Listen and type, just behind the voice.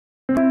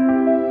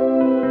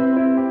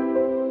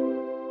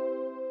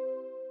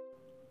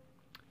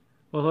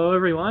Well, hello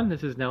everyone,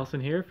 this is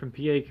Nelson here from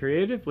PA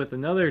Creative with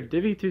another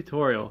Divi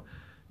tutorial.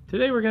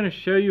 Today we're going to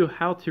show you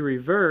how to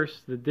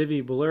reverse the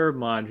Divi Blurb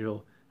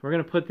module. We're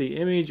going to put the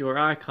image or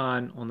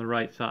icon on the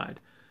right side.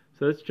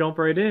 So let's jump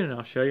right in and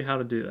I'll show you how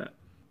to do that.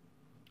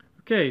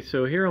 Okay,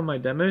 so here on my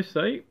demo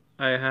site,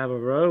 I have a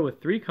row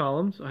with 3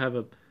 columns. I have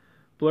a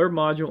blurb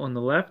module on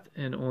the left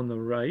and on the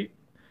right.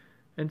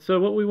 And so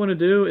what we want to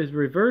do is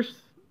reverse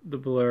the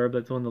blurb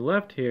that's on the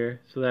left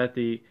here so that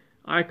the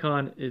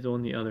icon is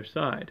on the other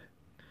side.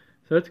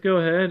 So let's go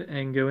ahead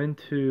and go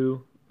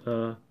into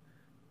the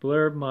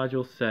Blurb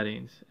module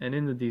settings, and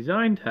in the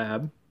design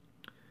tab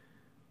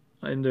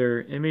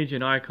under image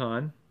and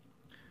icon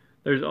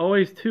there's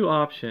always 2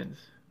 options.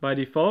 By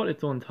default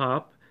it's on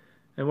top,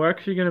 and we're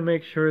actually going to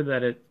make sure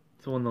that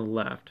it's on the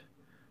left.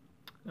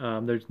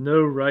 There's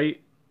no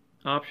right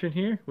option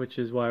here, which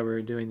is why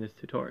we're doing this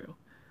tutorial.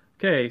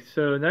 Okay,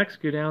 so next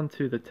go down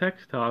to the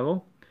text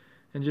toggle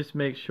and just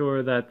make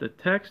sure that the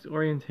text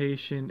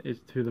orientation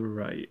is to the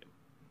right.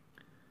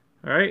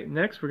 Alright,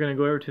 next we're going to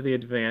go over to the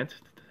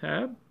Advanced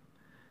tab,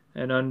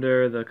 and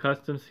under the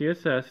Custom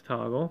CSS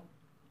toggle,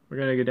 we're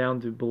going to go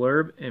down to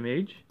Blurb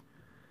Image,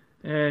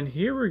 and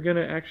here we're going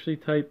to actually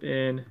type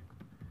in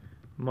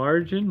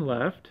margin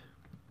left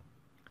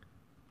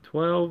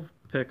 12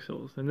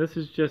 pixels, and this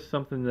is just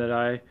something that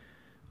I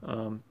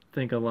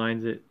think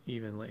aligns it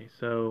evenly.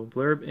 So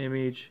Blurb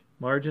Image,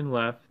 margin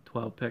left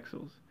 12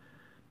 pixels.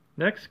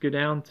 Next, go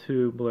down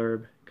to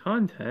Blurb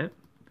Content,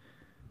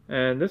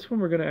 and this one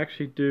we're going to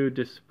actually do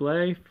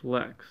display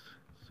flex.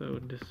 So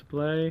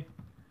display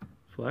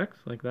flex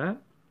like that.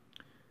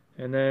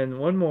 And then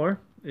one more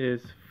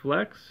is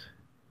flex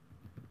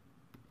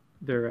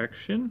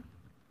direction.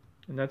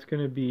 And that's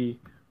going to be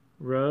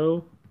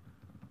row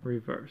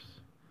reverse.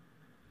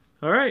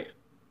 Alright,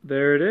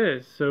 there it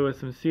is. So with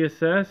some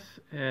CSS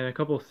and a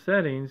couple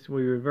settings,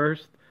 we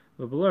reversed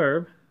the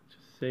blurb.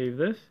 Just save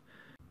this.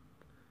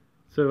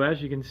 So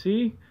as you can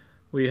see,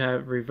 we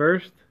have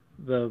reversed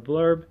the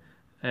blurb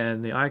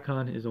and the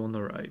icon is on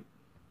the right.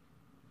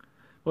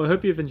 Well, I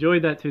hope you've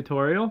enjoyed that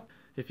tutorial.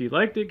 If you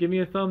liked it, give me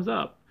a thumbs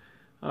up.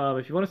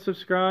 If you want to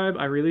subscribe,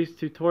 I release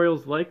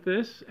tutorials like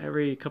this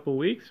every couple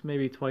weeks,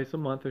 maybe twice a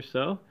month or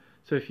so.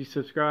 So if you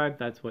subscribe,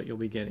 that's what you'll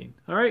be getting.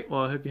 Alright,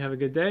 well I hope you have a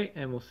good day,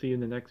 and we'll see you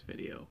in the next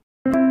video.